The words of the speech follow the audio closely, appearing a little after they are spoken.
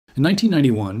In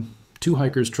 1991, two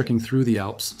hikers trekking through the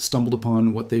Alps stumbled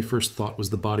upon what they first thought was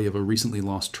the body of a recently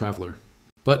lost traveler.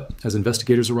 But as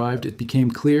investigators arrived, it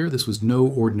became clear this was no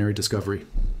ordinary discovery.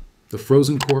 The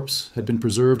frozen corpse had been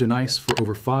preserved in ice for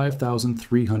over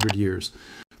 5,300 years.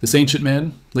 This ancient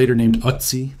man, later named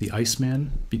Ötzi the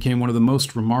Iceman, became one of the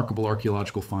most remarkable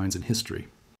archaeological finds in history.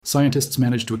 Scientists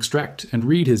managed to extract and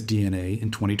read his DNA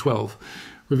in 2012,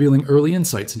 revealing early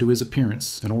insights into his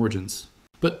appearance and origins.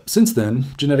 But since then,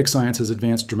 genetic science has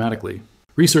advanced dramatically.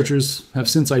 Researchers have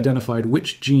since identified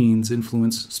which genes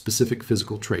influence specific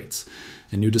physical traits,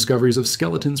 and new discoveries of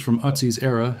skeletons from Ötzi's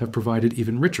era have provided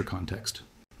even richer context.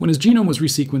 When his genome was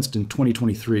resequenced in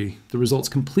 2023, the results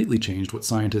completely changed what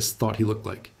scientists thought he looked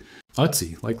like.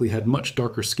 Ötzi likely had much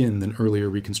darker skin than earlier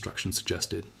reconstruction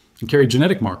suggested, and carried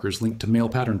genetic markers linked to male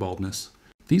pattern baldness.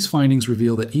 These findings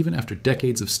reveal that even after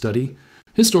decades of study,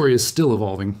 his story is still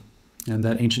evolving, and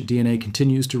that ancient DNA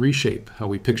continues to reshape how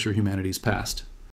we picture humanity's past.